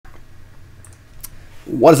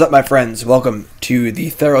What is up, my friends? Welcome to the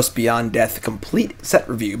Theros Beyond Death complete set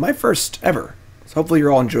review, my first ever. So hopefully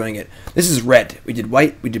you're all enjoying it. This is red. We did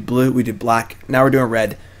white, we did blue, we did black. Now we're doing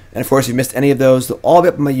red. And of course, if you missed any of those, they'll all be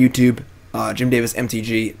up on my YouTube, Jim Davis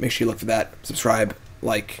MTG. Make sure you look for that. Subscribe,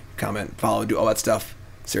 like, comment, follow, do all that stuff.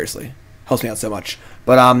 Seriously, helps me out so much.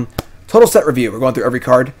 But total set review. We're going through every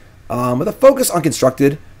card with a focus on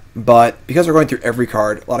constructed. But because we're going through every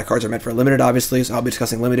card, a lot of cards are meant for limited, obviously. So I'll be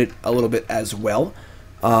discussing limited a little bit as well.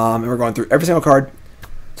 And we're going through every single card,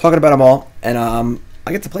 talking about them all, and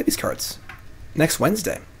I get to play these cards next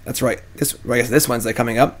Wednesday. That's right. This Wednesday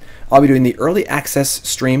coming up, I'll be doing the early access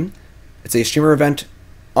stream. It's a streamer event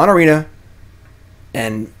on Arena,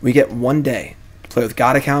 and we get one day to play with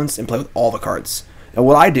God accounts and play with all the cards. And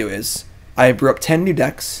what I do is I brew up 10 new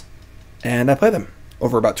decks, and I play them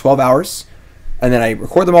over about 12 hours, and then I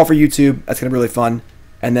record them all for YouTube. That's going to be really fun.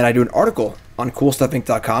 And then I do an article on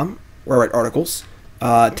CoolStuffInc.com where I write articles.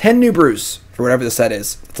 10 new brews for whatever the set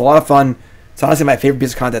is. It's a lot of fun. It's honestly my favorite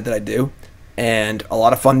piece of content that I do. And a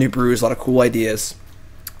lot of fun new brews, a lot of cool ideas.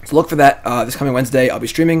 So look for that this coming Wednesday. I'll be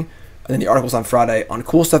streaming. And then the article's on Friday on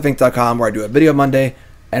CoolStuffInc.com, where I do a video Monday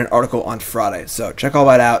and an article on Friday. So check all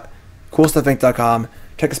that out. CoolStuffInc.com.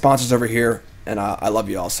 Check the sponsors over here. And I love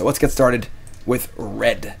you all. So let's get started with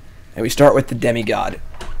red. And we start with the Demigod.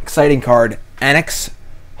 Exciting card. Annex,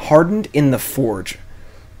 Hardened in the Forge.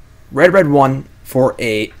 Red 1 for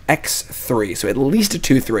a X3, so at least a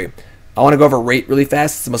 2/3. I want to go over rate really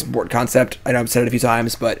fast. It's the most important concept. I know I've said it a few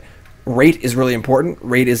times, but rate is really important.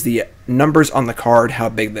 Rate is the numbers on the card, how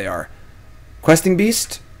big they are. Questing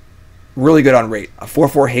Beast, really good on rate. A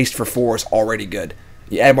 4/4 haste for 4 is already good.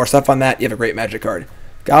 You add more stuff on that, you have a great magic card.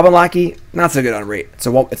 Goblin Lackey, not so good on rate. It's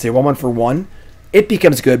a 1/1 for 1. It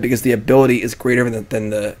becomes good because the ability is greater than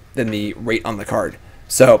the rate on the card.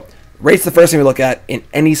 So rate's the first thing we look at in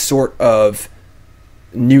any sort of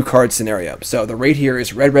new card scenario. So the rate here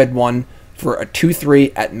is red 1 for a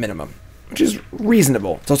 2/3 at minimum, which is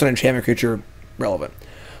reasonable. It's also an enchantment creature, relevant.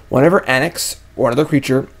 Whenever Annex or another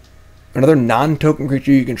creature, another non-token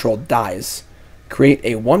creature you control dies, create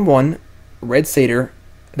a 1/1 red satyr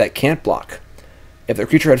that can't block. If the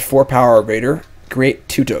creature had 4 power or greater, create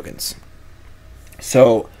 2 tokens.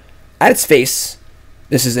 So at its face,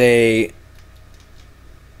 this is a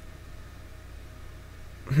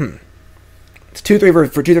it's 2/3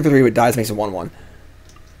 for 2/3 with dies, makes it 1/1.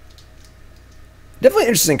 Definitely an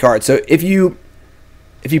interesting card. So if you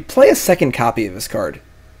play a second copy of this card,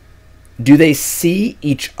 do they see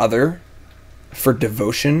each other for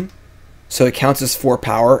devotion? So it counts as 4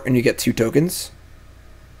 power and you get 2 tokens?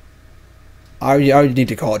 I would need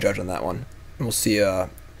to call a judge on that one. And we'll see.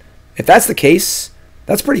 If that's the case,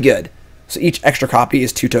 that's pretty good. So each extra copy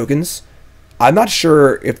is 2 tokens. I'm not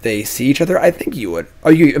sure if they see each other. I think you would.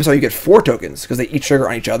 Oh, I'm sorry, you get 4 tokens because they each trigger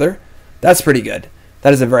on each other. That's pretty good.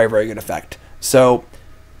 That is a very, very good effect. So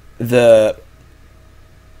the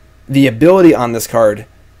ability on this card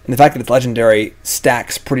and the fact that it's legendary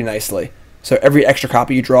stacks pretty nicely. So every extra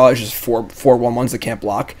copy you draw is just 4 1/1s that can't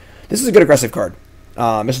block. This is a good aggressive card.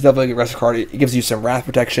 This is definitely a good aggressive card. It gives you some wrath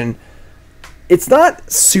protection. It's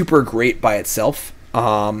not super great by itself.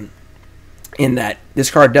 In that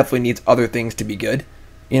this card definitely needs other things to be good,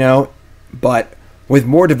 but with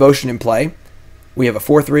more devotion in play, we have a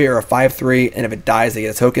 4/3 or a 5/3, and if it dies, they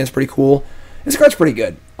get a token. It's pretty cool. This card's pretty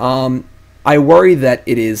good. I worry that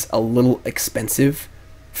it is a little expensive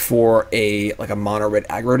for a mono red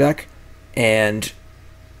aggro deck, and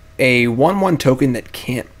a 1/1 token that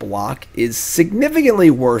can't block is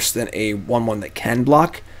significantly worse than a 1/1 that can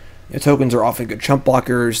block. Tokens are often good chump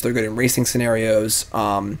blockers. They're good in racing scenarios.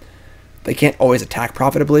 They can't always attack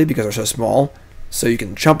profitably because they're so small, so you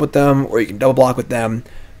can chump with them or you can double block with them.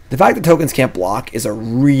 The fact that tokens can't block is a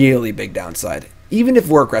really big downside, even if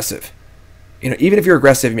we're aggressive. Even if you're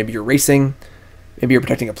aggressive, maybe you're racing, maybe you're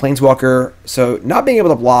protecting a planeswalker, so not being able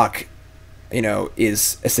to block,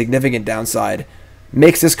 is a significant downside.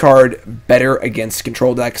 Makes this card better against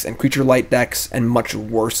control decks and creature light decks and much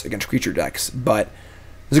worse against creature decks, but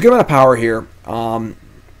there's a good amount of power here.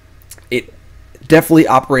 It definitely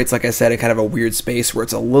operates, like I said, in kind of a weird space where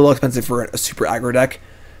it's a little expensive for a super aggro deck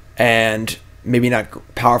and maybe not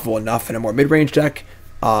powerful enough in a more mid-range deck.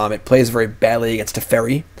 It plays very badly against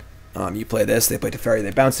Teferi. You play this, they play Teferi,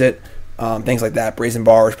 they bounce it. Things like that. Brazen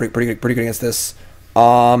Bar is pretty good against this.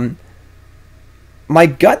 My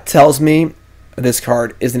gut tells me this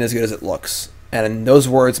card isn't as good as it looks, and those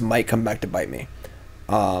words might come back to bite me.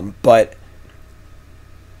 But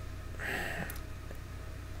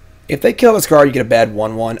if they kill this card, you get a bad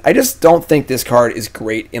 1/1. I just don't think this card is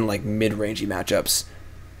great in mid-rangey matchups.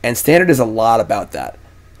 And Standard is a lot about that.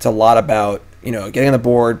 It's a lot about, you know, getting on the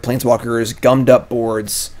board, planeswalkers, gummed up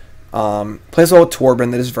boards. Plays well with Torben,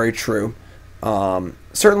 that is very true.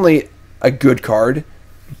 Certainly a good card,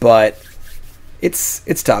 but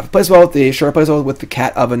it's tough. It plays well with plays well with the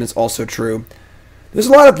Cat Oven is also true. There's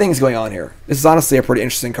a lot of things going on here. This is honestly a pretty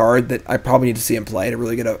interesting card that I probably need to see him play to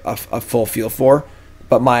really get a full feel for.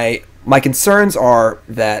 But my concerns are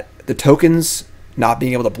that the tokens not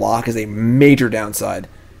being able to block is a major downside,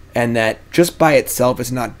 and that just by itself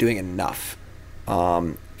is not doing enough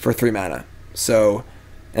for 3 mana. So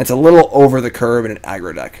it's a little over the curve in an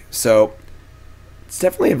aggro deck. So it's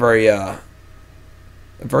definitely a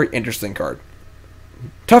very interesting card.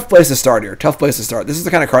 Tough place to start here. Tough place to start. This is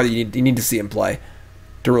the kind of card that you need to see him play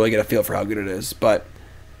to really get a feel for how good it is. But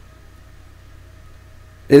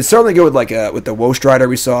it's certainly good with with the Woe Strider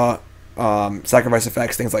we saw, sacrifice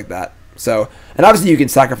effects, things like that. So, and obviously you can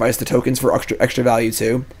sacrifice the tokens for extra value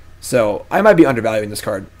too. So I might be undervaluing this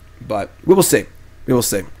card, but we will see. We will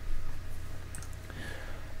see.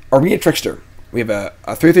 Arena Trickster. We have a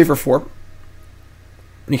 3/3 for 4. When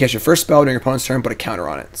you cast your first spell during your opponent's turn, put a counter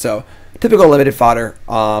on it. So typical limited fodder.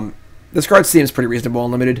 This card seems pretty reasonable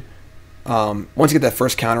and limited. Once you get that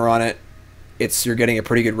first counter on it, you're getting a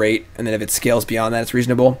pretty good rate, and then if it scales beyond that, it's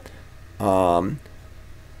reasonable. Did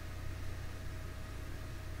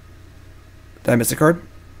I miss a card?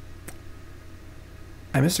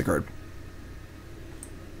 I missed a card.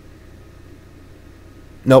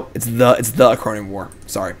 Nope, it's the Acronium War.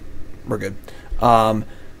 Sorry, we're good.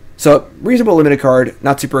 So reasonable limited card,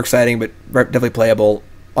 not super exciting, but definitely playable.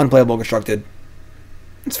 Unplayable constructed.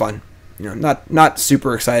 It's fun. You know, not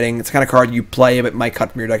super exciting. It's the kind of card you play, but might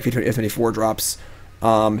cut from your deck if 24 drops.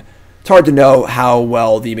 It's hard to know how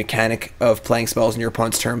well the mechanic of playing spells in your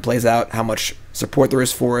opponent's turn plays out, how much support there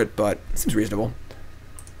is for it, but it seems reasonable.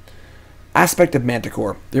 Aspect of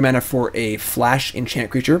Manticore. 3 mana for a flash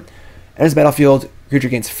enchant creature. Enters the battlefield, creature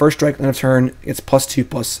gains first strike on a turn, it's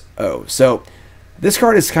 +2/+0. So this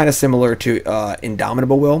card is kind of similar to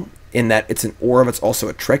Indomitable Will, in that it's an aura, but it's also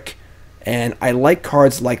a trick. And I like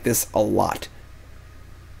cards like this a lot.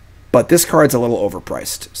 But this card's a little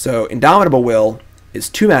overpriced. So Indomitable Will is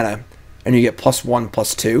 2 mana, and you get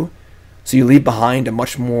 +1/+2. So you leave behind a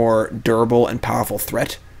much more durable and powerful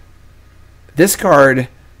threat. This card,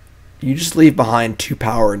 you just leave behind 2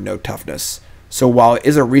 power and no toughness. So while it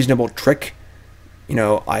is a reasonable trick, you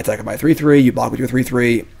know, I attack it by 3/3, you block with your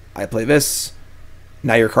 3/3, I play this.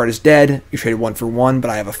 Now your card is dead. You traded 1 for 1,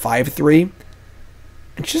 but I have a 5/3.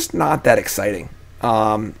 It's just not that exciting.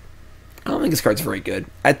 I don't think this card's very good.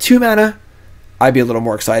 At 2 mana, I'd be a little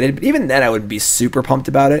more excited, but even then I wouldn't be super pumped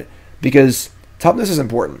about it, because toughness is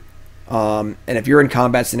important. And if you're in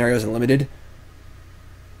combat scenarios and limited,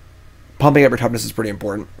 pumping up your toughness is pretty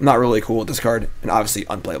important. Not really cool with this card, and obviously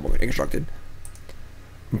unplayable when constructed.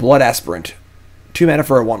 Blood Aspirant. 2 mana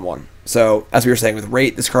for a 1/1. So, as we were saying, with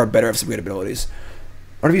rate, this card better have some good abilities.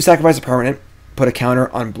 Whenever you sacrifice a permanent, put a counter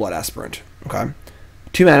on Blood Aspirant. Okay?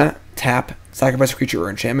 2 mana, tap, sacrifice a creature or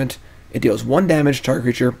enchantment. It deals 1 damage to target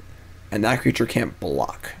creature, and that creature can't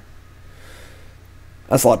block.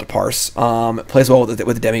 That's a lot to parse. Plays well with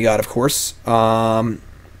the Demigod, of course.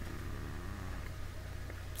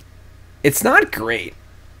 It's not great.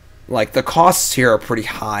 Like, the costs here are pretty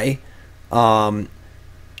high.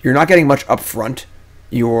 You're not getting much up front.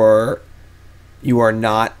 You are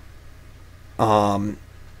not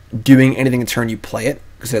doing anything in turn you play it,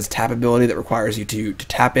 because it has tap ability that requires you to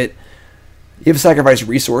tap it. You have to sacrifice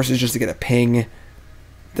resources just to get a ping.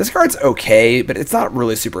 This card's okay, but it's not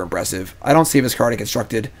really super impressive. I don't see this card in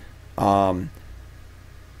constructed. If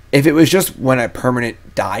it was just when a permanent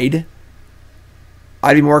died,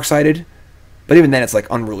 I'd be more excited. But even then, it's like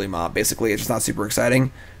Unruly Mob, basically. It's just not super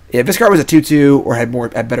exciting. If this card was a 2/2 or had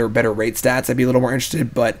better rate stats, I'd be a little more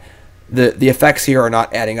interested. But the effects here are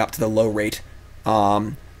not adding up to the low rate.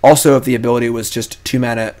 Also, if the ability was just 2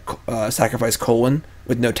 mana sacrifice colon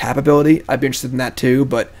with no tap ability, I'd be interested in that too.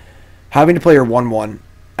 But having to play your 1/1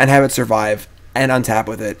 and have it survive and untap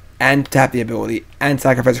with it and tap the ability and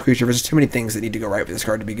sacrifice a creature, there's just too many things that need to go right with this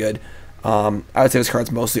card to be good. I would say this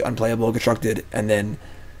card's mostly unplayable, constructed, and then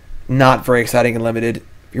not very exciting and limited.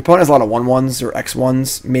 Your opponent has a lot of 1/1s or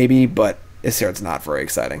X1s, maybe, but this card's not very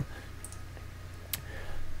exciting.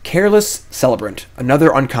 Careless Celebrant,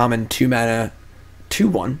 another uncommon 2 mana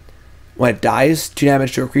 2/1. When it dies, 2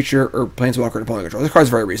 damage to a creature or planeswalker and opponent control. This card's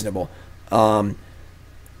very reasonable.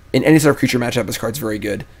 In any sort of creature matchup, this card's very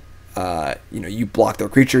good. You block the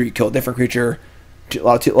creature, you kill a different creature. A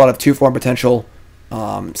lot of 2/4 potential,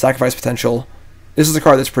 sacrifice potential. This is a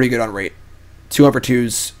card that's pretty good on rate. 2 for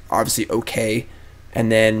 2s, obviously okay. And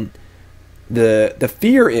then the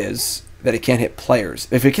fear is that it can't hit players.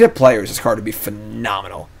 If it can hit players, this card would be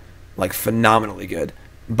phenomenal. Like, phenomenally good.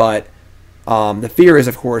 But the fear is,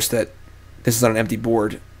 of course, that this is on an empty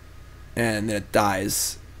board, and then it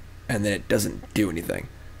dies, and then it doesn't do anything.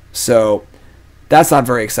 So that's not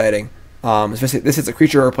very exciting. Especially this is a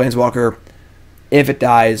creature or a planeswalker. If it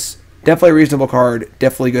dies, definitely a reasonable card.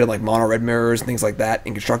 Definitely good at like mono red mirrors and things like that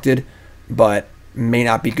in constructed, but may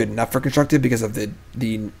not be good enough for constructed because of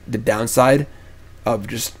the downside of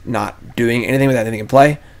just not doing anything with anything in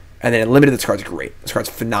play. And then in limited, this card's great. This card's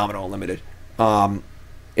phenomenal in limited.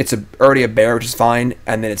 It's already a bear, which is fine,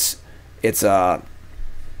 and then it's a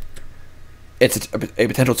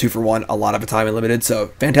potential 2-for-1 a lot of the time in limited. So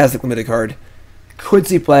fantastic limited card. Could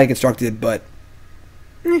see play constructed, but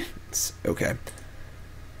it's okay.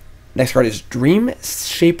 Next card is Dream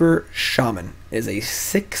Shaper Shaman. It is a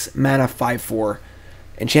 6-mana 5/4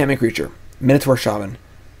 enchantment creature. Minotaur Shaman.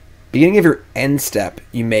 Beginning of your end step,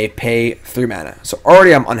 you may pay 3 mana. So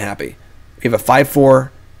already I'm unhappy. We have a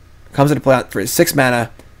 5/4, comes into play for 6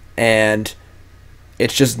 mana, and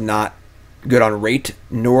it's just not good on rate,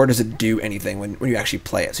 nor does it do anything when you actually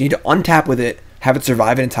play it. So you need to untap with it, have it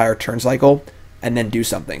survive an entire turn cycle, and then do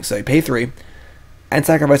something. So you pay 3, and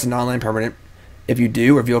sacrifice a non-land permanent. If you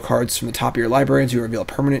do, reveal cards from the top of your library, and you reveal a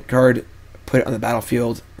permanent card, put it on the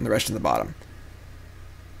battlefield, and the rest in the bottom.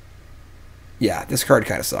 Yeah, this card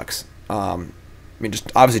kind of sucks. I mean,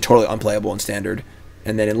 just obviously totally unplayable in standard.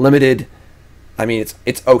 And then in limited, I mean,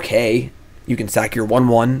 it's okay. You can sack your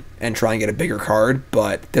 1/1 and try and get a bigger card,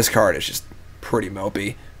 but this card is just pretty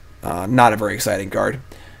mopey. Not a very exciting card.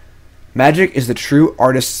 Magic is the true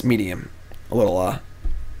artist's medium. A little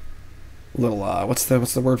what's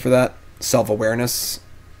the word for that? Self-awareness.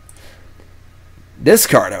 This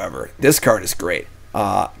card, however, this card is great.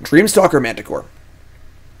 Dreamstalker Manticore.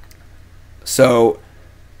 So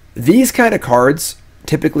these kind of cards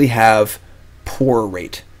typically have poor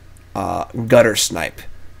rate. Gutter Snipe.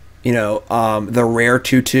 You know, the rare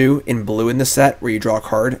 2/2 in blue in the set where you draw a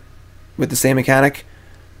card with the same mechanic.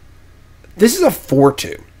 This is a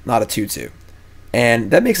 4/2, not a 2/2.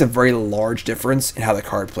 And that makes a very large difference in how the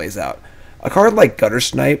card plays out. A card like Gutter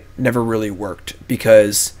Snipe never really worked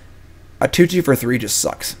because a 2/2 for 3 just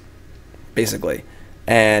sucks, basically.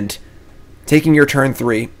 And taking your turn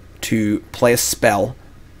 3 to play a spell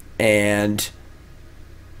and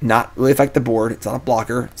not really affect the board, it's not a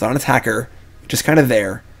blocker, it's not an attacker, just kind of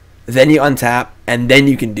there, then you untap, and then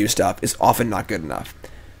you can do stuff, is often not good enough.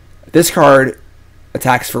 This card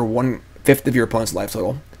attacks for 1/5 of your opponent's life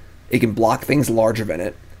total. It can block things larger than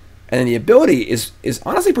it. And then the ability is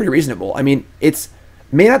honestly pretty reasonable. I mean, it's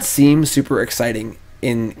may not seem super exciting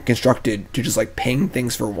in constructed to just like ping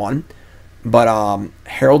things for 1, but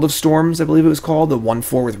Herald of Storms, I believe it was called, the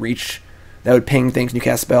 1/4 with reach that would ping things and you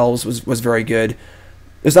cast spells was very good.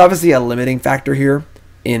 There's obviously a limiting factor here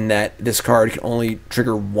in that this card can only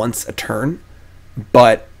trigger once a turn,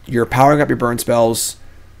 but you're powering up your burn spells.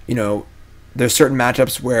 You know, there's certain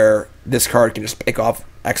matchups where this card can just pick off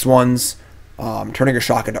X1s, turning your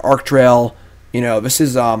shock into Arc Trail. You know, this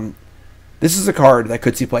is a card that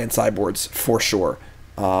could see play in sideboards for sure.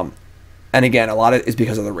 And again, a lot of it is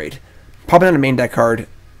because of the rate. Probably not a main deck card.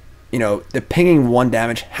 You know, the pinging 1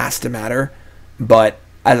 damage has to matter, but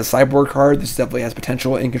as a sideboard card, this definitely has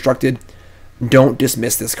potential in constructed. Don't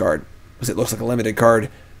dismiss this card because it looks like a limited card.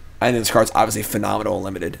 And this card's obviously phenomenal in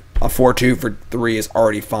limited. A 4/2 for 3 is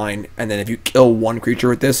already fine. And then if you kill 1 creature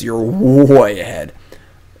with this, you're way ahead.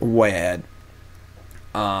 Way ahead.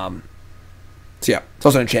 So yeah, it's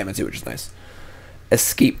also an enchantment too, which is nice.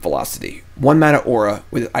 Escape Velocity. 1 mana aura.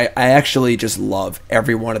 I actually just love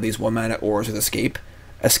every one of these 1 mana auras with escape.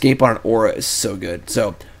 Escape on an aura is so good.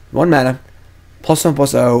 So 1 mana,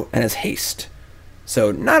 +1/+0, and has haste.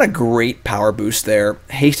 So not a great power boost there.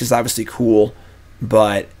 Haste is obviously cool,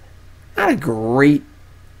 but not a great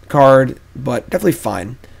card, but definitely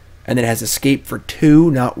fine. And then it has escape for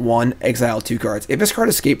 2, not 1. Exile 2 cards. If this card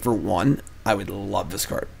escaped for 1, I would love this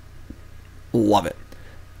card. Love it.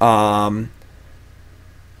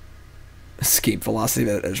 Escape Velocity,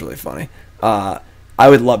 that is really funny. I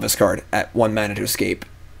would love this card at 1 mana to escape.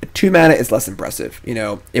 2 mana is less impressive. You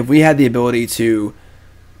know, if we had the ability to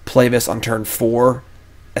play this on turn 4,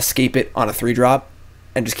 escape it on a 3-drop,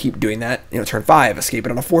 and just keep doing that. You know, turn 5, escape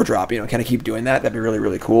it on a 4-drop. You know, kind of keep doing that. That'd be really,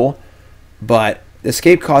 really cool. But the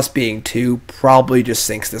escape cost being 2 probably just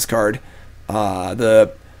sinks this card.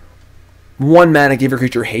 The 1 mana give your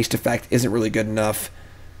creature haste effect isn't really good enough.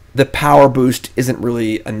 The power boost isn't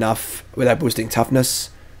really enough without boosting toughness.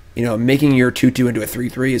 You know, making your 2/2 into a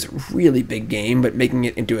 3/3 is a really big game, but making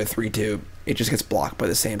it into a 3/2, it just gets blocked by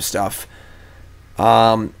the same stuff.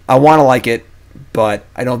 I want to like it. but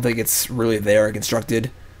I don't think it's really there and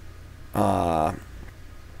constructed. I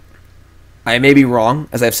may be wrong,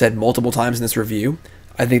 as I've said multiple times in this review.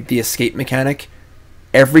 I think the escape mechanic,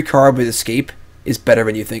 every card with escape is better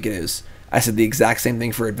than you think it is. I said the exact same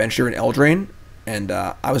thing for Adventure and Eldraine, and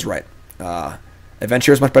I was right.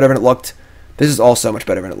 Adventure is much better than it looked. This is also much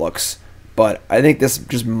better than it looks, but I think this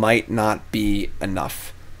just might not be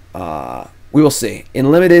enough. We will see.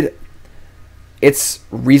 In Limited, it's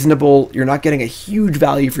reasonable. You're not getting a huge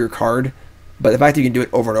value for your card, but the fact that you can do it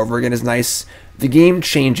over and over again is nice. The game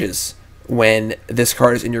changes when this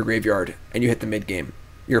card is in your graveyard and you hit the mid-game.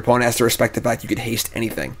 Your opponent has to respect the fact you could haste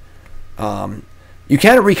anything. You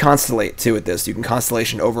can reconstellate, too, with this. You can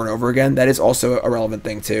Constellation over and over again. That is also a relevant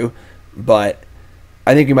thing, too. But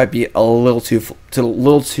I think you might be a little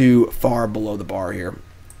too far below the bar here.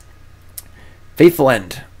 Faithful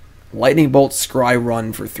End. Lightning Bolt, Scry,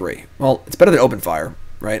 Run for 3. Well, it's better than Open Fire,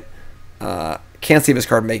 right? Can't see this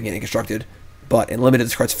card making it constructed, but in Limited,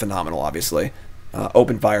 this card's phenomenal, obviously.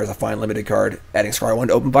 Open Fire is a fine Limited card. Adding Scry 1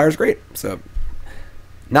 to Open Fire is great. So,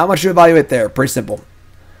 not much to evaluate there. Pretty simple.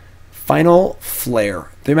 Final Flare.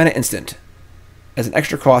 3-mana instant. As an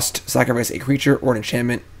extra cost, sacrifice a creature or an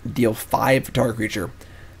enchantment. Deal 5 to target creature.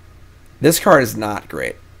 This card is not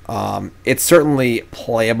great. It's certainly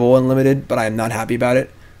playable in Limited, but I am not happy about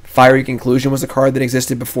it. Fiery Conclusion was a card that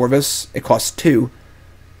existed before this. It costs 2,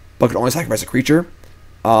 but could only sacrifice a creature.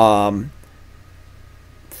 3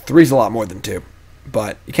 is a lot more than 2,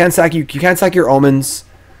 but you can sack your Omens.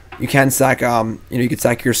 You can sack you could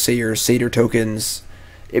sack your Satyr tokens.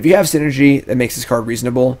 If you have synergy that makes this card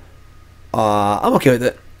reasonable, I'm okay with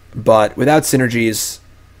it. But without synergies,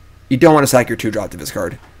 you don't want to sack your 2-drop to this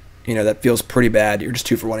card. That feels pretty bad. You're just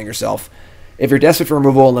 2 for 1-ing yourself. If you're desperate for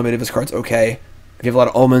removal, Limited, this card's okay. If you have a lot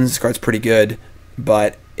of Omens, this card's pretty good,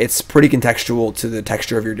 but it's pretty contextual to the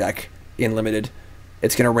texture of your deck in Limited.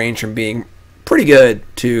 It's going to range from being pretty good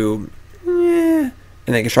to, and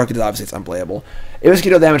then Constructed, obviously, it's unplayable. If this could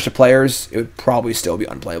deal damage to players, it would probably still be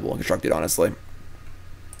unplayable in Constructed, honestly.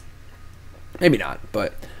 Maybe not,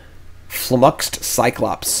 but Flummoxed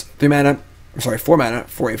Cyclops. 4 mana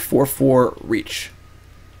for a 4/4 reach.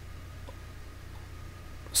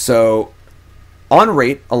 So, on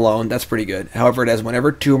rate alone, that's pretty good. However, it has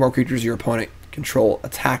whenever 2 or more creatures your opponent control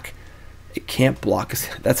attack, it can't block.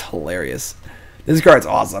 That's hilarious. This card's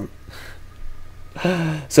awesome.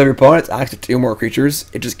 So if your opponent attacks with 2 more creatures,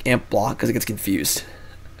 it just can't block because it gets confused.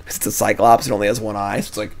 Because it's a Cyclops, it only has 1 eye, so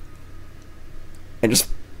it's like, it just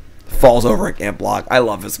falls over and can't block. I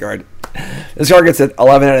love this card. This card gets an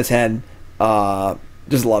 11 out of 10.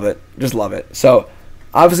 Just love it. Just love it. So,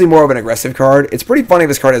 obviously more of an aggressive card. It's pretty funny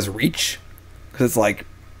this card has reach, because it's like,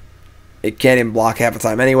 it can't even block half the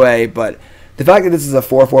time anyway, but the fact that this is a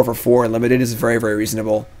 4/4 for 4 and Limited is very, very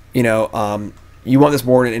reasonable. You want this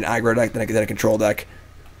more in an aggro deck than a control deck,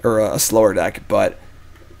 or a slower deck, but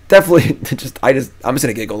definitely, I'm just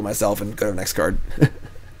gonna giggle to myself and go to the next card.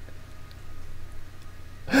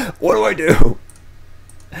 What do I do?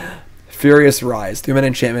 Furious Rise. 3-mana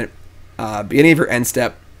enchantment. Beginning of your end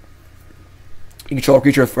step, you control a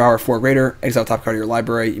creature with power 4 or greater, exile top card of your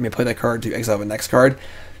library. You may play that card to exile the next card.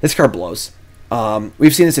 This card blows.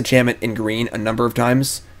 We've seen this enchantment in green a number of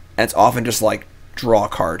times, and it's often just like, draw a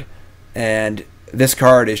card. And this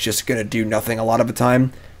card is just going to do nothing a lot of the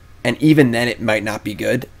time, and even then it might not be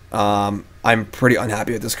good. I'm pretty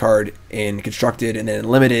unhappy with this card in Constructed, and then in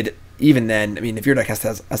Limited, even then, I mean, if your deck has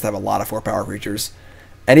to have a lot of 4-power creatures,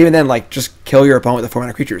 and even then, like, just kill your opponent with the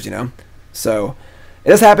 4-mana creatures, So, it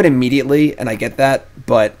does happen immediately, and I get that,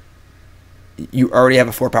 but you already have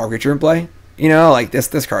a 4-power creature in play. Like,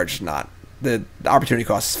 this card's just not. The opportunity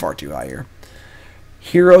cost is far too high here.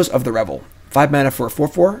 Heroes of the Revel. 5 mana for a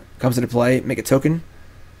 4/4. Comes into play. Make a token.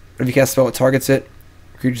 If you cast a spell that targets it,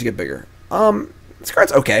 creatures get bigger. This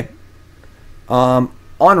card's okay. On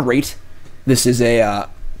rate, this is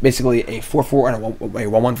basically a 4/4 and a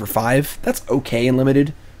 1/1 for 5. That's okay in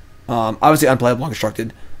Limited. Obviously unplayable and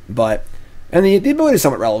Constructed, but the ability is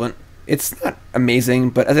somewhat relevant. It's not amazing,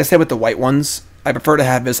 but as I said with the white ones, I prefer to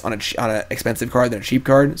have this on an expensive card than a cheap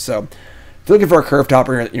card. So if you're looking for a curve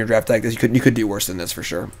topper in your draft deck, you could do worse than this for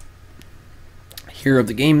sure. Hero of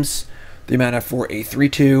the Games. 3 mana for a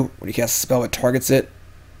 3/2. When you cast a spell that targets it,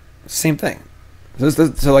 same thing. There's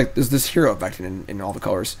this hero effect in all the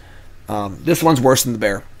colors. This one's worse than the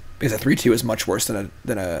bear, because a 3/2 is much worse than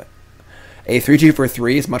a 3/2 for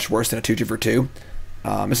 3 is much worse than a 2/2 for 2.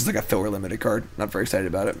 This is like a filler Limited card. Not very excited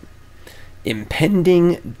about it.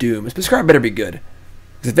 Impending Doom. This card better be good,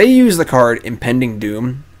 because if they use the card Impending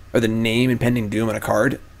Doom, or the name Impending Doom on a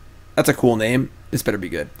card, that's a cool name. This better be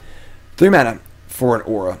good. 3 mana for an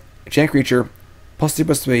aura. Enchant creature.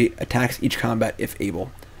 +2/+3, attacks each combat if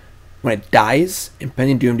able. When it dies,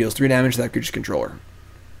 Impending Doom deals 3 damage to that creature's controller.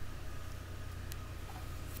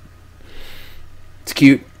 It's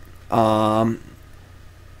cute.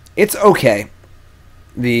 It's okay.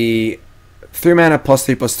 The 3 mana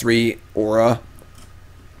 +3/+3 aura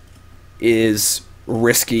is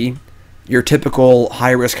risky. Your typical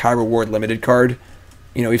high risk, high reward limited card.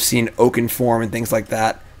 You know, we've seen Oaken Form and things like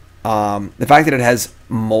that. The fact that it has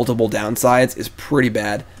multiple downsides is pretty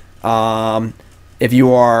bad. If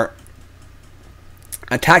you are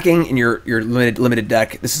attacking in your limited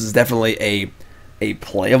deck, this is definitely a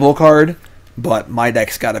playable card, but my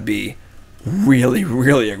deck's got to be really,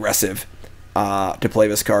 really aggressive to play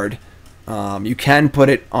this card. You can put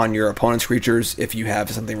it on your opponent's creatures if you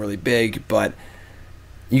have something really big, but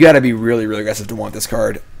you got to be really, really aggressive to want this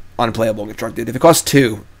card unplayable and constructed. If it costs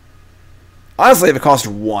 2, honestly, if it cost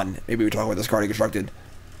 1, maybe we talk about this card in constructed.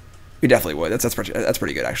 We definitely would. That's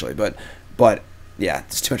pretty good actually. But yeah,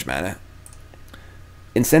 it's too much mana.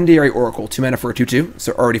 Incendiary Oracle, 2 mana for a 2/2,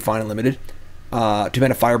 so already fine and limited. 2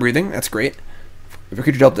 mana Fire Breathing, that's great. If a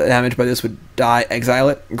creature dealt damage by this would die, exile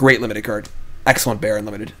it. Great limited card. Excellent bear and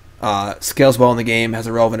limited. Scales well in the game, has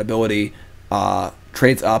a relevant ability,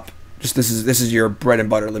 trades up. Just this is your bread and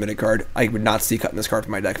butter limited card. I would not see cutting this card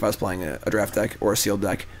from my deck if I was playing a draft deck or a sealed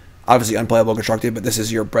deck. Obviously unplayable constructed, but this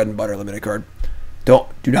is your bread and butter limited card. Do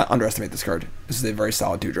not underestimate this card. This is a very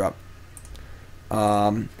solid 2-drop.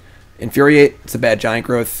 Infuriate, it's a bad giant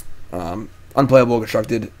growth. Unplayable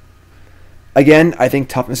constructed. Again, I think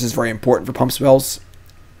toughness is very important for pump spells.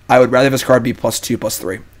 I would rather this card be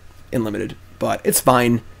 +2/+3 in limited, but it's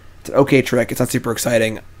fine. It's an okay trick. It's not super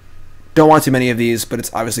exciting. Don't want too many of these, but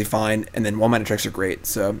it's obviously fine. And then 1 mana tricks are great.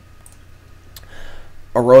 So,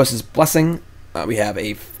 Aurora's Blessing. We have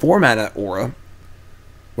a 4 mana aura.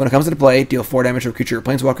 When it comes into play, deal 4 damage to a creature or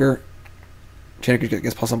planeswalker. Chain creature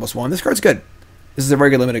gets +1/+1. This card's good. This is a very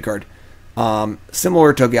good limited card.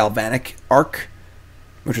 Similar to Galvanic Arc,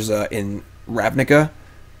 which was in Ravnica.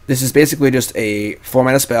 This is basically just a 4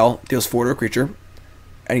 mana spell, deals 4 to a creature,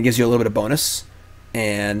 and it gives you a little bit of bonus,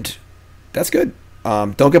 and that's good.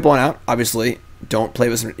 Don't get blown out, obviously. Don't play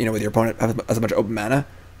with with your opponent as a bunch of open mana,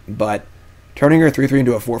 but turning your 3/3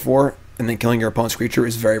 into a 4/4 and then killing your opponent's creature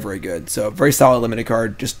is very, very good. So very solid limited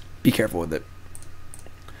card. Just be careful with it.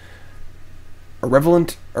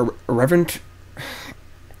 Irreverent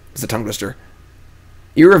is a tongue twister.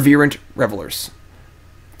 Irreverent Revelers.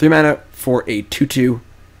 3 mana for a 2/2.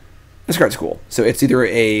 This card's cool. So it's either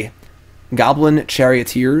a Goblin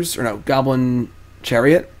Charioteers, or no, Goblin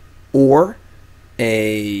Chariot, or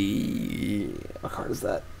what card is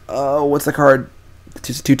that? Oh, what's the card?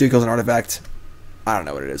 2/2 kills an artifact. I don't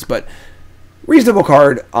know what it is, but reasonable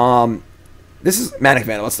card. This is Manic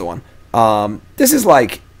Vandal. That's the one. This is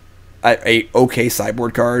like a okay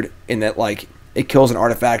sideboard card in that like it kills an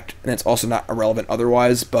artifact and it's also not irrelevant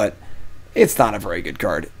otherwise, but it's not a very good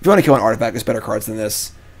card. If you want to kill an artifact, there's better cards than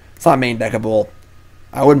this. It's not main deckable.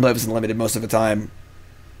 I wouldn't play this in limited most of the time.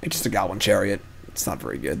 It's just a Goblin Chariot. It's not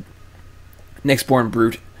very good. Nyxborn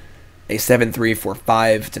Brute, a 7/3 for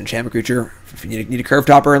 5. It's an enchantment creature. If you need a curve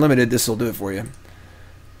topper in limited, this will do it for you.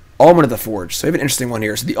 Omen of the Forge. So we have an interesting one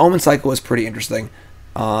here. So the Omen cycle is pretty interesting.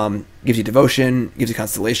 Gives you Devotion, gives you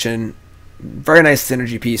Constellation. Very nice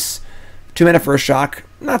synergy piece. 2 mana for a shock.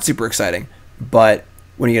 Not super exciting. But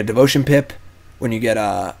when you get a Devotion pip, when you get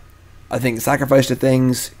a Sacrifice to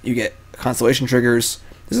things, you get Constellation triggers.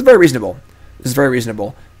 This is very reasonable.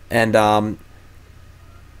 And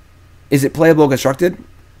is it playable constructed?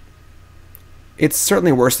 It's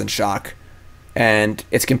certainly worse than Shock. And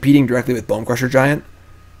it's competing directly with Bone Crusher Giant.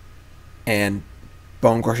 And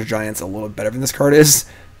Bone Crusher Giant's a little better than this card is.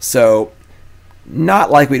 So,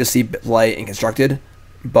 not likely to see play in constructed.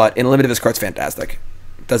 But in limited, this card's fantastic.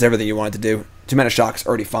 Does everything you want it to do. 2 mana Shock's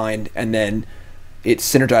already fine. And then it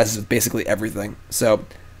synergizes with basically everything. So,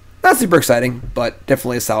 not super exciting, but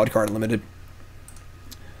definitely a solid card in limited.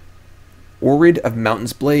 Orid of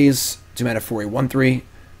Mountain's Blaze, 2 mana for a 1/3.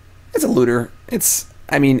 It's a looter. This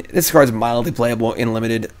card's mildly playable in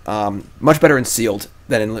limited. Much better in sealed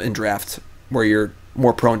than in draft, where you're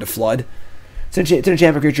more prone to flood. It's an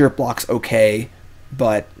enchantment creature, blocks okay,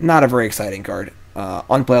 but not a very exciting card.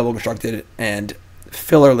 Unplayable constructed, and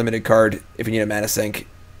filler limited card if you need a mana sink.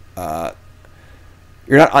 You're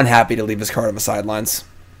not unhappy to leave this card on the sidelines.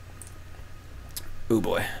 Ooh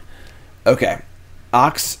boy. Okay.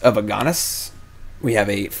 Ox of Agonis. We have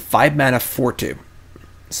a 5 mana 4/2.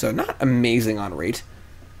 So not amazing on rate.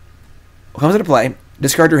 Comes into play,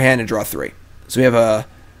 discard your hand and draw 3. So we have a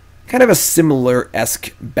kind of a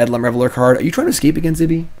similar-esque Bedlam Reveler card. Are you trying to escape again,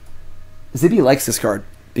 Zibby? Zibby likes this card.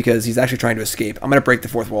 because he's actually trying to escape. I'm going to break the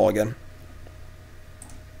fourth wall again.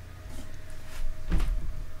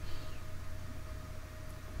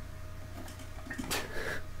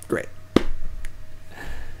 Great.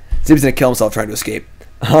 Zibby's going to kill himself trying to escape.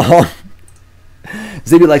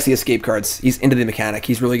 Zibby likes the escape cards. He's into the mechanic.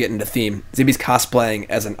 He's really getting into theme. Zibby's cosplaying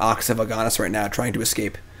as an Ox of Aganis right now, trying to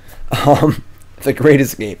escape. It's a great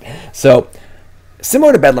escape. So,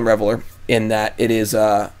 similar to Bedlam Reveler, in that it is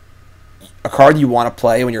a card you want to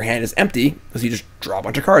play when your hand is empty, because you just draw a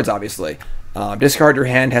bunch of cards, obviously. Discard your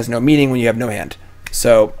hand has no meaning when you have no hand.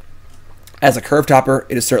 So, as a curve topper,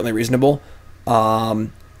 it is certainly reasonable.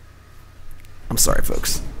 I'm sorry,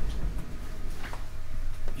 folks.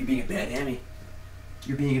 You're being a bad hammy.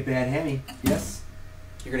 You're being a bad hammy. Yes.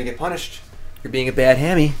 You're going to get punished. You're being a bad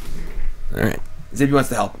hammy. All right. Zibby wants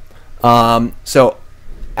to help. So,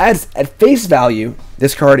 at face value,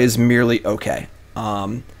 this card is merely okay.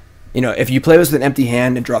 If you play this with an empty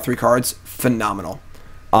hand and draw 3 cards, phenomenal.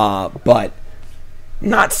 But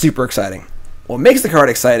not super exciting. What makes the card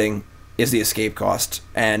exciting is the escape cost,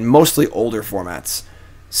 and mostly older formats.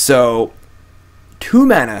 So, 2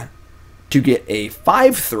 mana to get a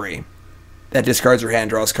 5/3 that discards your hand,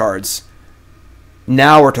 draws cards.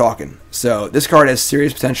 Now we're talking. So this card has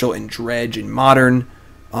serious potential in Dredge and Modern,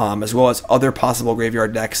 as well as other possible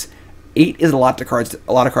graveyard decks. 8 is a lot of cards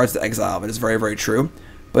to exile. It is very, very true.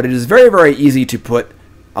 But it is very, very easy to put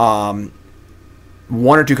 1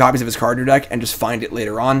 or 2 copies of his card in your deck and just find it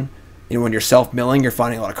later on. When you're self-milling, you're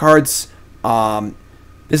finding a lot of cards.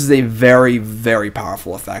 This is a very, very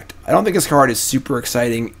powerful effect. I don't think this card is super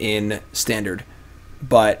exciting in Standard,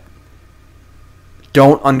 but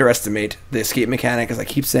don't underestimate the escape mechanic, as I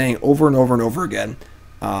keep saying over and over and over again.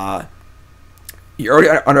 You already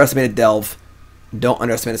underestimated Delve. Don't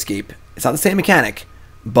underestimate escape. It's not the same mechanic,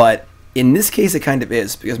 but in this case it kind of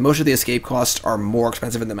is, because most of the escape costs are more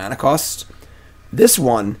expensive than the mana costs. This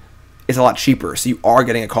one is a lot cheaper, so you are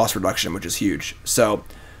getting a cost reduction, which is huge. So,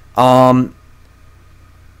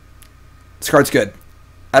 this card's good.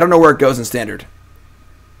 I don't know where it goes in Standard.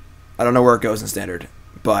 But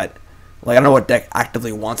I don't know what deck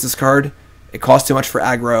actively wants this card. It costs too much for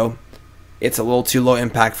aggro. It's a little too low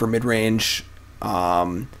impact for mid-range.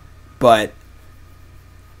 But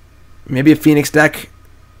maybe a Phoenix deck,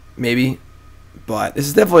 maybe. But this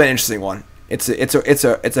is definitely an interesting one. It's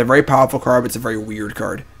a very powerful card, but it's a very weird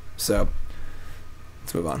card. So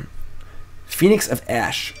let's move on. Phoenix of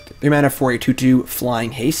Ash, 3 mana for a 2/2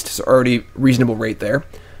 flying haste, so already reasonable rate there.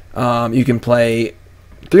 You can play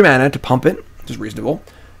 3 mana to pump it, which is reasonable.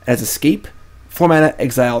 As escape, 4 mana,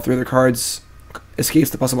 exile 3 other cards, escapes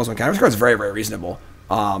the +1/+1 counter. This card's very, very reasonable.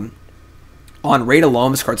 On rate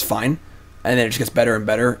alone, this card's fine, and then it just gets better and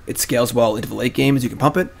better. It scales well into the late game as you can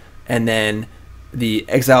pump it, and then the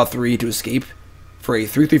exile 3 to escape for a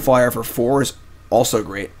 3/3 flyer for 4 is also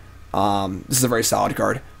great. This is a very solid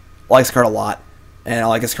card. I like this card a lot, and I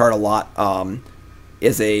like this card a lot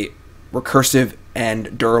is a recursive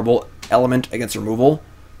and durable element against removal.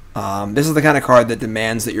 This is the kind of card that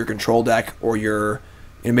demands that your control deck or your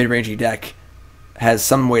mid-rangey deck has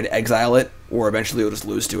some way to exile it, or eventually you'll just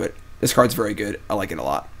lose to it. This card's very good. I like it a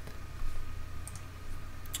lot.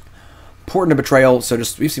 Portent of Betrayal. So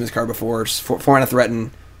we've seen this card before. Just 4 mana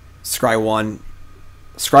threaten, scry 1.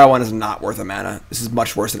 Scry 1 is not worth a mana. This is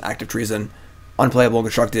much worse than Active Treason. Unplayable and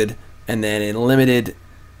constructed. And then in limited,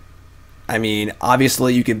 I mean,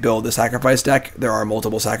 obviously you can build the sacrifice deck. There are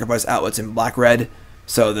multiple sacrifice outlets in black-red.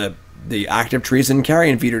 So the Active Treason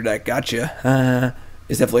Carrion Feeder deck, gotcha,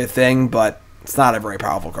 is definitely a thing, but it's not a very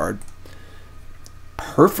powerful card.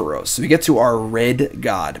 Perforos. So we get to our red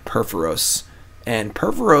god, Perforos. And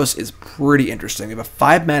Perforos is pretty interesting. We have a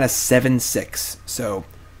 5 mana 7/6. So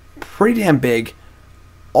pretty damn big.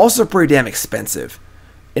 Also pretty damn expensive.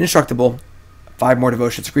 Indestructible. 5 more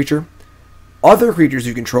devotion to creature. Other creatures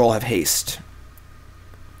you control have haste.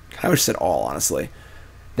 I wish it said all, honestly.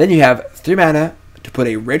 Then you have 3 mana to put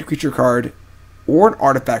a red creature card or an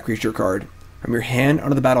artifact creature card from your hand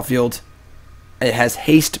onto the battlefield. It has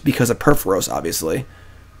haste because of Perforos, obviously.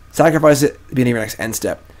 Sacrifice it at the beginning of your next end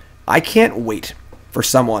step. I can't wait for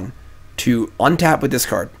someone to untap with this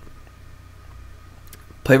card,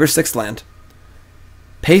 play for 6th land,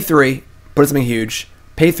 pay 3, put something huge,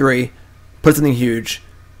 pay 3, put something huge,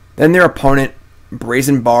 then their opponent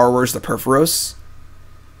brazen borrowers the Perforos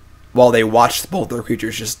while they watch both their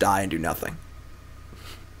creatures just die and do nothing.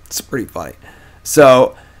 It's pretty funny.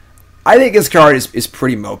 So, I think this card is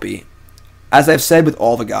pretty mopey. As I've said with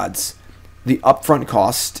all the gods, the upfront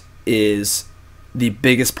cost is the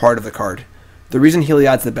biggest part of the card. The reason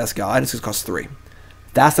Heliod's the best god is because it costs 3.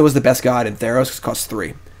 Thassa was the best god in Theros because it costs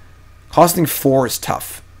 3. Costing 4 is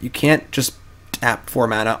tough. You can't just tap 4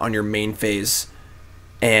 mana on your main phase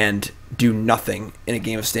and do nothing in a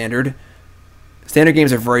game of Standard. Standard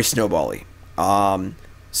games are very snowbally.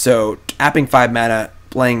 So tapping 5 mana,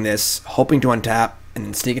 playing this, hoping to untap, and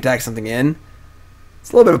then sneak attack something in,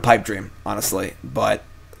 it's a little bit of a pipe dream, honestly. But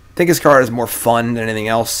I think this card is more fun than anything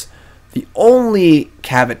else. The only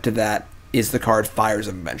caveat to that is the card Fires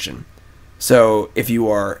of Invention. So if you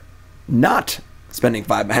are not spending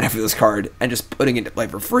 5 mana for this card and just putting it into play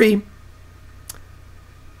for free,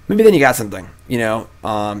 maybe then you got something. You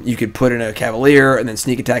know, you could put in a Cavalier and then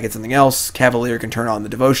sneak attack at something else. Cavalier can turn on the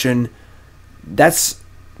Devotion. That's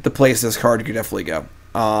the place this card could definitely go.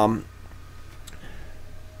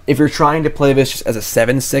 If you're trying to play this just as a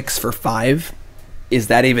 7/6 for 5, is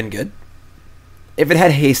that even good? If it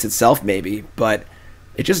had haste itself, maybe, but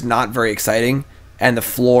it's just not very exciting, and the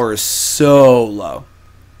floor is so low.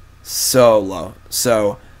 So low.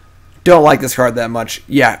 So, don't like this card that much.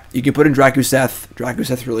 Yeah, you can put in Drakuseth.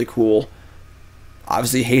 Drakuseth's really cool.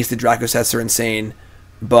 Obviously, hasted Drakuseths are insane,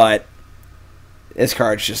 but this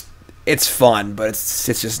card's just, it's fun, but it's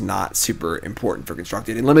just not super important for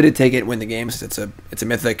Constructed. In Limited, take it, win the games. It's a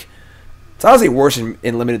mythic. It's honestly worse in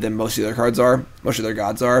Limited than most of the other cards are. Most of their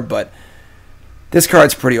gods are, but this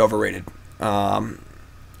card's pretty overrated.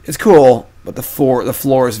 It's cool, but the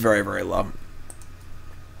floor is very, very low.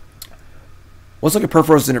 Let's look at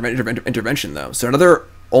Perforos' intervention, though. So another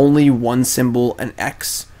only one symbol and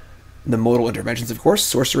X. The modal interventions, of course,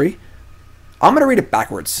 sorcery. I'm going to read it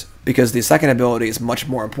backwards, because the second ability is much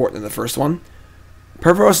more important than the first one.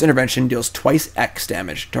 Perforos' intervention deals twice X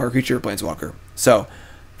damage to target creature or planeswalker. So,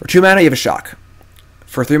 for 2 mana, you have a shock.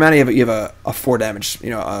 For 3 mana, you have a 4 damage,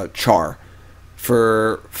 a char.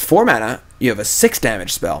 For 4 mana, you have a 6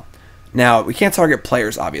 damage spell. Now, we can't target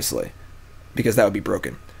players, obviously, because that would be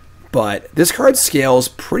broken. But this card scales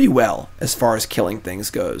pretty well as far as killing things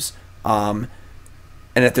goes. And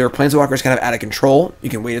if their planeswalker is kind of out of control, you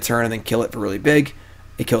can wait a turn and then kill it for really big.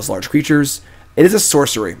 It kills large creatures. It is a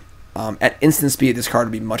sorcery. At instant speed, this card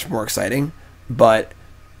would be much more exciting, but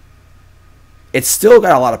it's still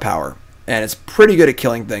got a lot of power, and it's pretty good at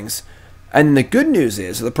killing things. And the good news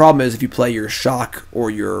is, the problem is if you play your Shock or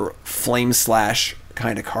your Flame Slash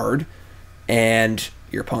kind of card, and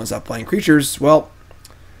your opponent's not playing creatures, well,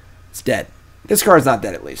 it's dead. This card's not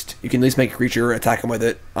dead, at least. You can at least make a creature, attack him with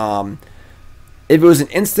it. If it was an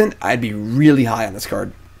instant, I'd be really high on this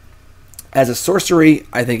card. As a sorcery,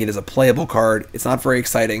 I think it is a playable card. It's not very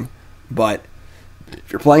exciting, but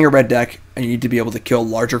if you're playing a red deck and you need to be able to kill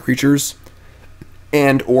larger creatures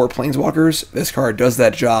and or planeswalkers, this card does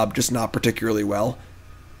that job, just not particularly well.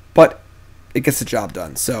 But it gets the job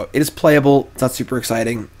done. So it is playable. It's not super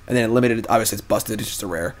exciting. And then limited, obviously it's busted. It's just a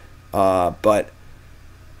rare. But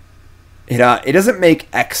it doesn't make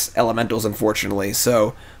X elementals, unfortunately.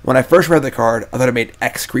 So when I first read the card, I thought it made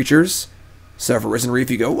X creatures. So for Risen Reef,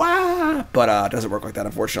 you go, wah! But it doesn't work like that,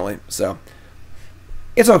 unfortunately. So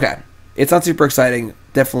it's okay. It's not super exciting.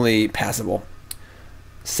 Definitely passable.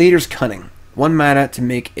 Satyr's Cunning. 1 mana to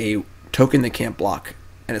make a token that can't block.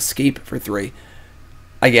 An escape for 3.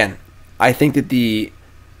 Again, I think that the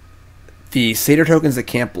Satyr tokens that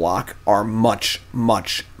can't block are much,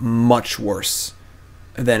 much, much worse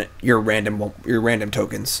than your random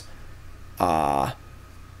tokens.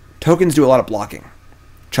 Tokens do a lot of blocking.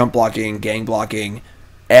 Chump blocking, gang blocking,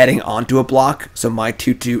 adding onto a block. So my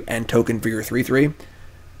 2/2 and token for your 3/3.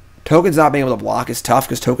 Tokens not being able to block is tough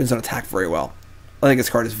because tokens don't attack very well. I think this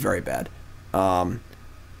card is very bad.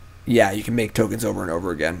 Yeah, you can make tokens over and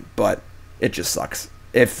over again, but it just sucks.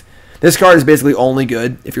 If this card is basically only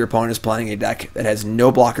good if your opponent is playing a deck that has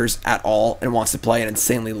no blockers at all and wants to play an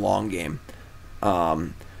insanely long game.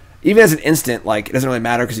 Even as an instant, like, it doesn't really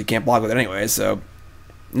matter because you can't block with it anyway, so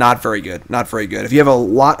not very good. Not very good. If you have a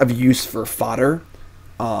lot of use for fodder,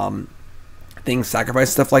 things,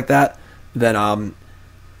 sacrifice, stuff like that, then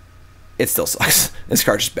it still sucks. This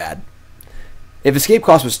card's just bad. If escape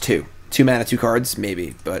cost was 2 mana, 2 cards,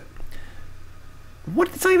 maybe, but what?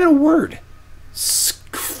 It's not even a word.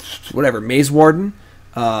 Whatever. Maze Warden,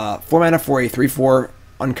 4 mana for a 3/4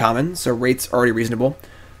 uncommon, so rate's already reasonable.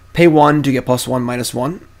 Pay 1 to get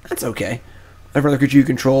 +1/-1. That's okay. Whenever another creature you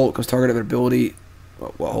control becomes target of an ability,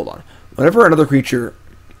 well, hold on. Whenever another creature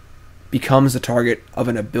becomes the target of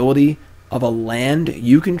an ability of a land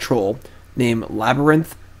you control, named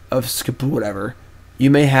Labyrinth of whatever, you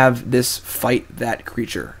may have this fight that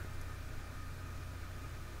creature.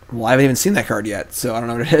 Well, I haven't even seen that card yet, so I don't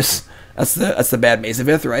know what it is. That's the bad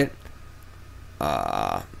Mazavith, right?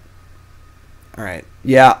 Alright.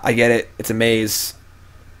 Yeah, I get it. It's a maze.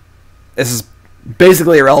 This is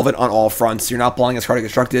basically irrelevant on all fronts. You're not playing this card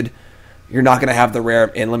constructed. You're not going to have the rare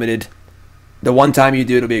in limited. The one time you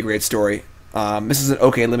do, it'll be a great story. This is an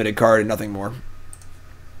okay limited card and nothing more.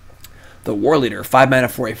 The War Leader, 5 mana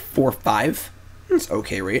for a 4/5. It's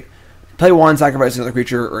okay rate. Play 1, sacrifice another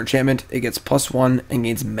creature or enchantment. It gets +1 and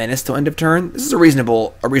gains menace till end of turn. This is a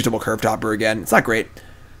reasonable curve topper again. It's not great.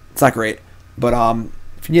 It's not great. But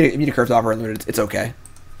if you need a curve topper unlimited, it's okay.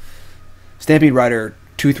 Stampede Rider,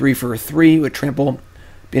 2/3 for 3 with trample.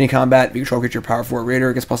 Beginning combat, if you control creature power 4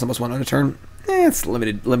 greater, it gets +1/+1 on a turn. It's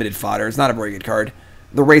limited fodder. It's not a very good card.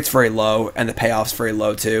 The rate's very low and the payoff's very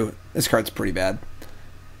low too. This card's pretty bad.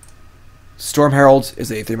 Storm Herald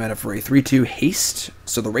is a 3 mana for a 3/2 haste,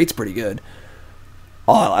 so the rate's pretty good.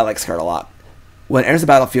 Oh, I like this card a lot. When it enters the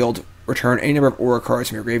battlefield, return any number of aura cards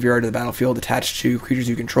from your graveyard to the battlefield attached to creatures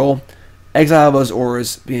you control. Exile those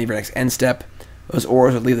auras beginning of your next end step. Those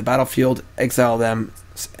auras would leave the battlefield, exile them,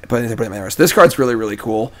 put them in the So this card's really, really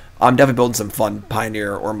cool. I'm definitely building some fun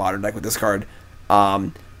Pioneer or Modern deck with this card.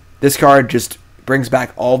 This card just brings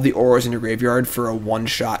back all of the auras in your graveyard for a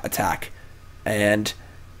one-shot attack. And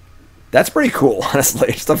that's pretty cool, honestly.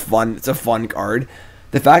 It's a fun card.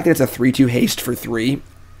 The fact that it's a 3/2 haste for 3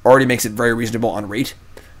 already makes it very reasonable on rate.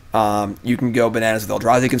 You can go bananas with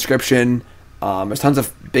Eldrazi Conscription. There's tons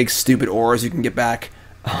of big, stupid auras you can get back.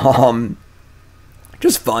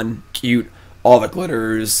 Just fun, cute, all the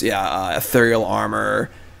glitters, ethereal armor.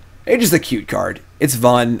 It's just a cute card. It's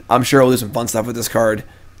fun. I'm sure we'll do some fun stuff with this card,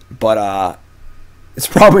 but it's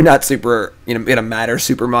probably not super, gonna matter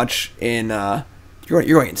super much in. You're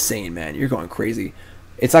going insane, man. You're going crazy.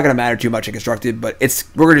 It's not gonna matter too much in constructed, but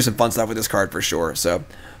we're gonna do some fun stuff with this card for sure. So,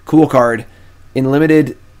 cool card. In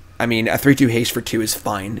limited, I mean, a 3/2 haste for 2 is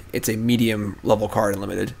fine. It's a medium level card in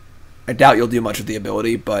limited. I doubt you'll do much with the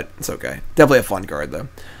ability, but it's okay. Definitely a fun card though.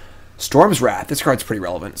 Storm's Wrath. This card's pretty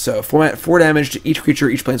relevant. So 4 damage to each creature,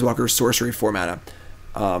 each planeswalker, sorcery, 4 mana.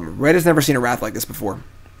 Red has never seen a Wrath like this before.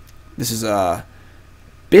 This is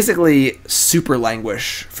basically super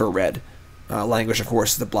Languish for red. Languish, of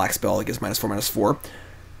course, is the black spell that gives -4/-4.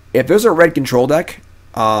 If there's a red control deck,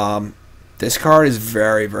 this card is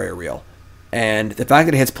very, very real. And the fact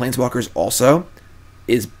that it hits planeswalkers also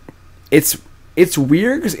is it's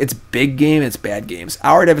weird because it's big game, it's bad games.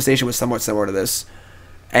 Our Devastation was somewhat similar to this,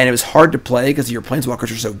 and it was hard to play because your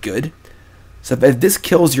planeswalkers are so good. So if this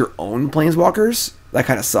kills your own planeswalkers, that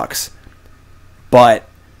kind of sucks. But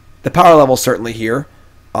the power level certainly here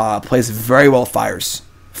plays very well with fires.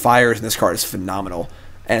 Fires in this card is phenomenal.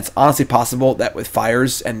 And it's honestly possible that with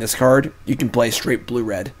fires and this card, you can play straight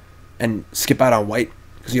blue-red and skip out on white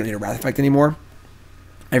because you don't need a Wrath effect anymore.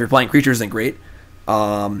 And if you're playing creatures, then great.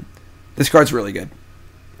 This card's really good.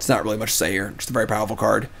 It's not really much to say here. Just a very powerful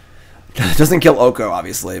card. It doesn't kill Oko,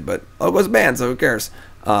 obviously, but Oko's banned, so who cares?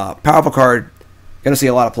 Powerful card. Gonna see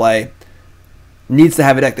a lot of play. Needs to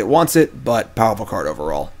have a deck that wants it, but powerful card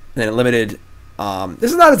overall. And then in limited,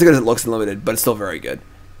 this is not as good as it looks in limited, but it's still very good.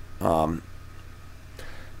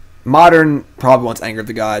 Modern probably wants Anger of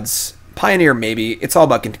the Gods. Pioneer maybe. It's all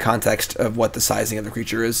about context of what the sizing of the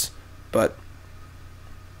creature is, but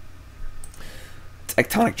it's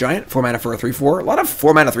Ectonic Giant, 4 mana for a 3/4. A lot of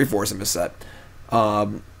 4 mana 3/4s in this set.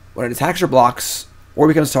 When it attacks or blocks, or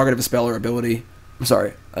becomes target of a spell or ability,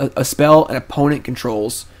 a spell an opponent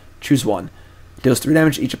controls, choose one. Deals 3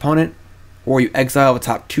 damage to each opponent, or you exile the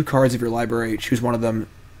top 2 cards of your library, choose one of them,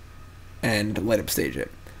 and light up stage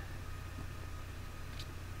it.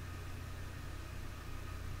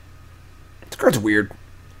 This card's weird.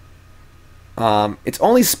 It's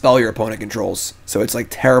only spell your opponent controls, so it's like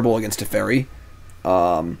terrible against Teferi.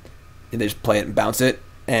 They just play it and bounce it,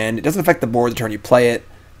 and it doesn't affect the board the turn you play it.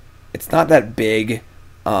 It's not that big.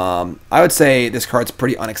 I would say this card's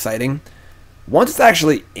pretty unexciting. Once it's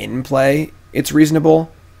actually in play, it's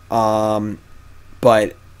reasonable.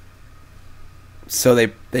 But so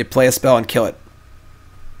they play a spell and kill it.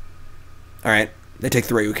 All right, they take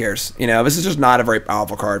 3. Who cares? This is just not a very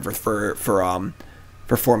powerful card for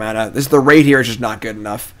 4 mana. The rate here is just not good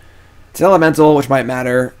enough. It's an elemental, which might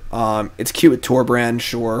matter. It's cute with Torbrand,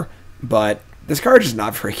 sure, but this card is just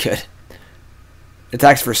not very good.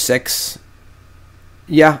 Attacks for 6.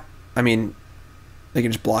 Yeah, I mean, they can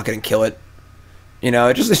just block it and kill it.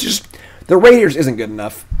 It's just the rate here isn't good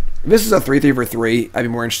enough. If this is a 3/3 for 3, I'd be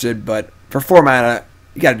more interested, but for 4 mana,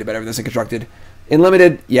 you gotta do better with this in constructed. In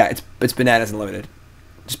limited, yeah, it's bananas in limited.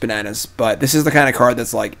 Just bananas. But this is the kind of card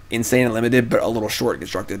that's like insane and limited, but a little short in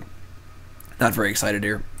constructed. Not very excited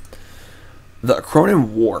here. The Acronym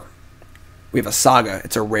War. We have a Saga.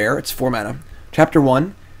 It's a rare. It's 4 mana. Chapter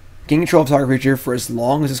 1. Gain control of target creature for as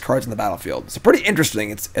long as this card's in the battlefield. It's pretty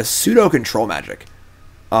interesting. It's a pseudo control magic.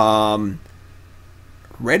 Red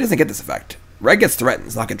doesn't get this effect. red gets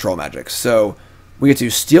threatened, not control magic. So we get to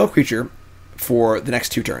steal a creature for the next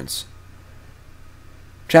 2 turns.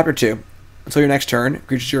 Chapter 2. Until your next turn,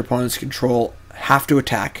 creatures your opponents control have to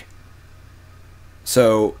attack.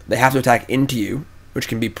 So they have to attack into you, which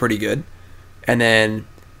can be pretty good. And then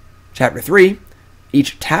Chapter 3.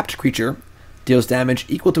 Each tapped creature deals damage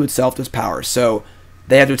equal to itself to its power. So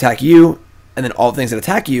they have to attack you, and then all the things that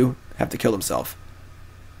attack you have to kill themselves.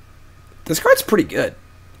 This card's pretty good.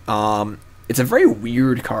 It's a very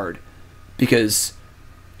weird card because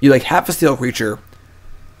you like have to steal a creature.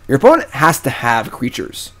 Your opponent has to have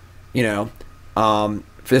creatures, you know, for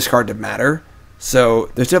this card to matter. So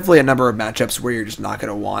there's definitely a number of matchups where you're just not going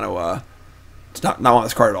to want to, not want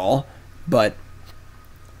this card at all. But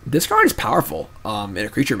this card is powerful in a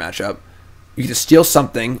creature matchup. You can just steal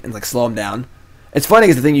something and like slow them down. It's funny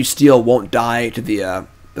because the thing you steal won't die to the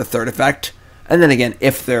third effect, and then again,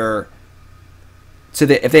 if they're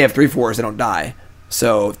if they have 3/4s, they don't die.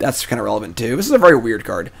 So that's kind of relevant too. This is a very weird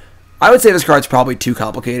card. I would say this card's probably too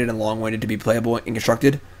complicated and long-winded to be playable and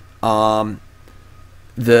constructed. The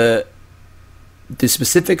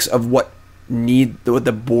specifics of what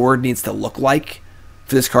the board needs to look like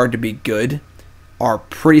for this card to be good are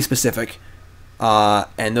pretty specific,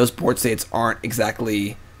 and those board states aren't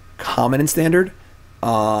exactly common in Standard.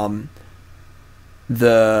 It's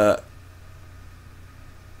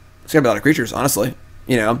gonna be a lot of creatures, honestly.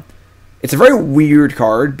 You know, it's a very weird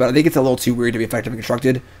card, but I think it's a little too weird to be effective and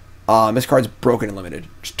constructed. This card's broken and limited,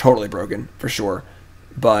 just totally broken for sure.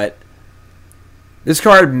 But this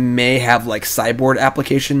card may have like sideboard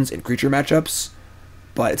applications in creature matchups,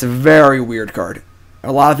 but it's a very weird card.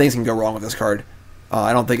 A lot of things can go wrong with this card.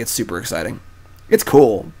 I don't think it's super exciting. It's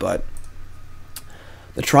cool, but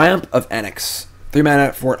the Triumph of Onyx, 3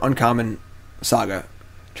 mana for an uncommon saga,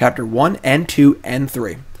 Chapter 1 and 2 and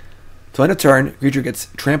 3. To end a turn, creature gets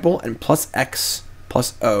trample and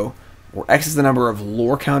 +X/+O, where X is the number of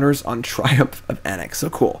lore counters on Triumph of Onyx. So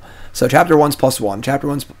cool. So Chapter 1's +1, Chapter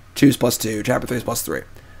 2's +2, Chapter 3's +3.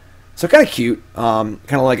 So kind of cute. Kind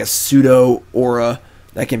of like a pseudo aura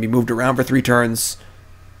that can be moved around for 3 turns.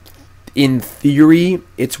 In theory,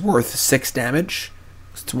 it's worth 6 damage.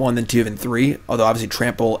 It's 1, then 2, then 3. Although obviously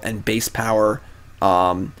trample and base power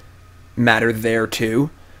matter there too.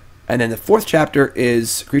 And then the 4th chapter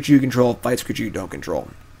is creature you control fights creature you don't control.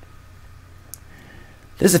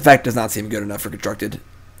 This effect does not seem good enough for constructed.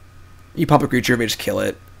 You pump a creature, may just kill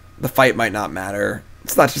it. The fight might not matter.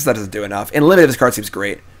 It's not just that doesn't do enough. In limited, this card seems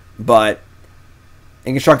great, but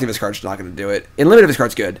in constructive, this card's not going to do it. In limited, this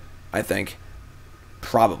card's good, I think.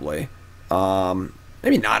 Probably.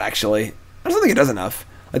 Maybe not, actually. I just don't think it does enough.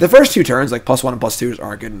 Like, the first 2 turns, like +1 and +2s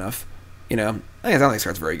aren't good enough. You know? I don't think this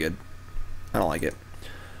card's very good. I don't like it.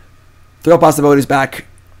 Throw possibilities back.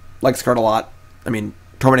 Like this card a lot. I mean,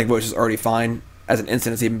 Tormenting Voice is already fine. As an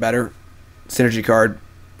instant, it's even better. Synergy card.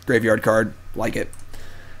 Graveyard card. Like it.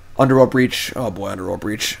 Underworld Breach. Oh boy, Underworld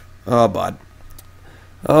Breach. Oh, bud.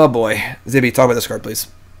 Oh boy. Zibby, talk about this card, please.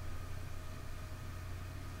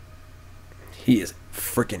 He is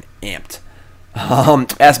freaking amped.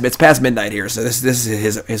 It's past midnight here, so this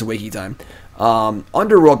is his wakey time.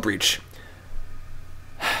 Underworld Breach.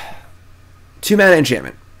 2 mana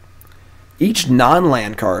enchantment. Each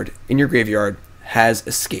non-land card in your graveyard has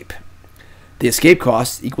escape. The escape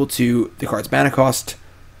cost equal to the card's mana cost,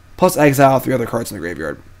 plus exile 3 other cards in the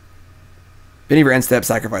graveyard. Beginning of your end step,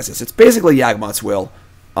 sacrifice this. It's basically Yawgmoth's Will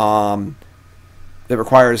that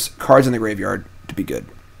requires cards in the graveyard to be good.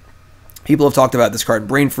 People have talked about this card in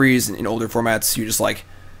Brain Freeze in older formats. You just like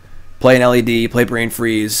play an LED, play Brain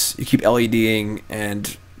Freeze, you keep LEDing,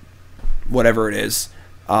 and whatever it is.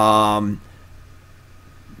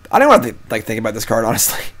 I don't want to think about this card,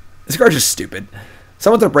 honestly. This card's just stupid.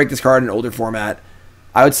 Someone to break this card in an older format.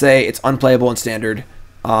 I would say it's unplayable in Standard.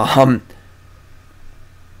 I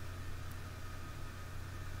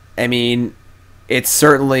mean, it's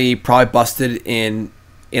certainly probably busted in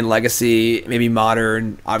Legacy, maybe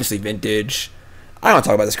Modern, obviously Vintage. I don't want to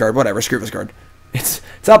talk about this card. Whatever, screw this card. It's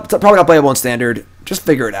probably not playable in Standard. Just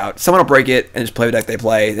figure it out. Someone will break it and just play the deck they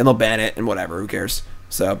play. Then they'll ban it and whatever. Who cares?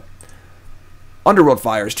 So, Underworld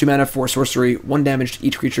Fires. 2 mana, 4 sorcery, 1 damage to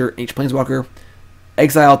each creature and each planeswalker.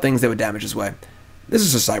 Exile things that would damage this way. This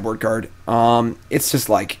is a sideboard card. It's just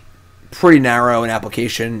like pretty narrow in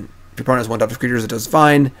application. If your opponent has 1 tough creatures, it does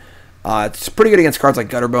fine. It's pretty good against cards like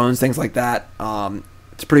Gutter Bones, things like that.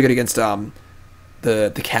 It's pretty good against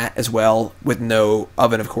the cat as well, with no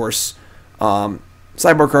oven, of course.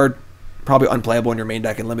 Sideboard card, probably unplayable in your main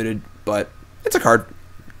deck and limited, but it's a card.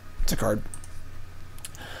 It's a card.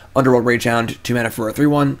 Underworld Ragehound, 2 mana for a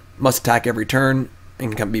 3/1, must attack every turn,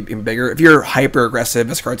 and can be even bigger. If you're hyper aggressive,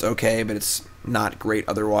 this card's okay, but it's not great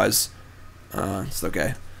otherwise. It's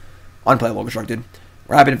okay. Unplayable constructed.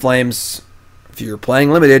 Rapid Flames. If you're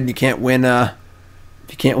playing limited, you can't win. If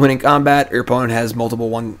you can't win in combat, or your opponent has multiple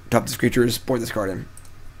one toughness creatures, board this card in.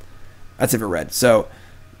 That's it for red. So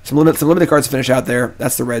some limited cards to finish out there.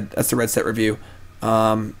 That's the red. That's the red set review.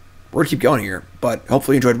 We're gonna keep going here, but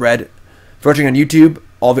hopefully you enjoyed red. If you're watching on YouTube,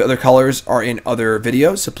 all the other colors are in other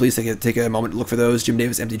videos, so please take a moment to look for those. Jim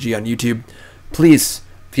Davis MTG on YouTube. Please,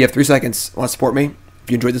 if you have 3 seconds, want to support me, if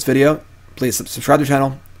you enjoyed this video, please subscribe to the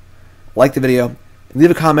channel, like the video, and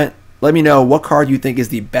leave a comment. Let me know what card you think is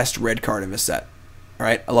the best red card in this set. All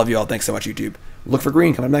right, I love you all. Thanks so much, YouTube. Look for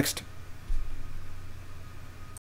green coming up next.